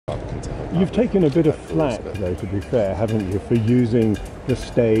to help. You've taken a bit of flack, though, to be fair, haven't you, for using the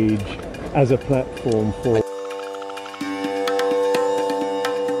stage as a platform for...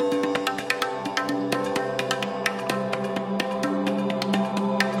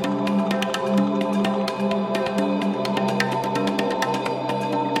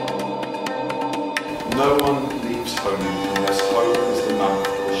 No one leaves home unless home is the mouth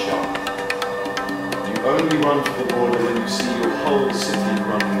of the shark. You only run for the border when you see your whole city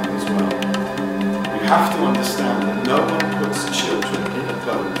running as well. You have to understand that no one puts children in a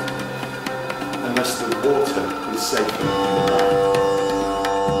boat unless the water is safer than the land.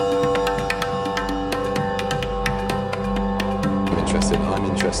 I'm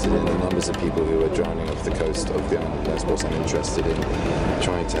interested in the numbers of people who are drowning off the coast of the island of Lesbos. I'm interested in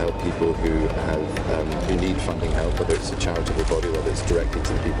trying to help people who who need funding help, whether it's a charitable body, whether it's directly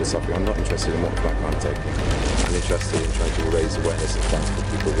to the people suffering. I'm not interested in what black man take. I'm interested in trying to raise awareness and funds for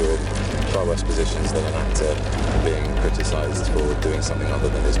people who are in far worse positions than an actor being criticised for doing something other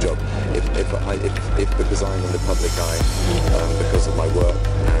than his job. If because I'm in the public eye because of my work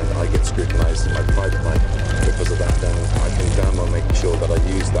and I get scrutinised in my private life because of that, then I can damn well make sure that I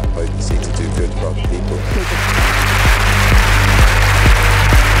use that potency to do good for other people.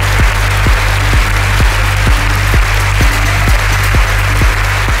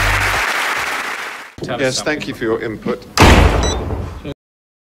 Yes, thank you for your input.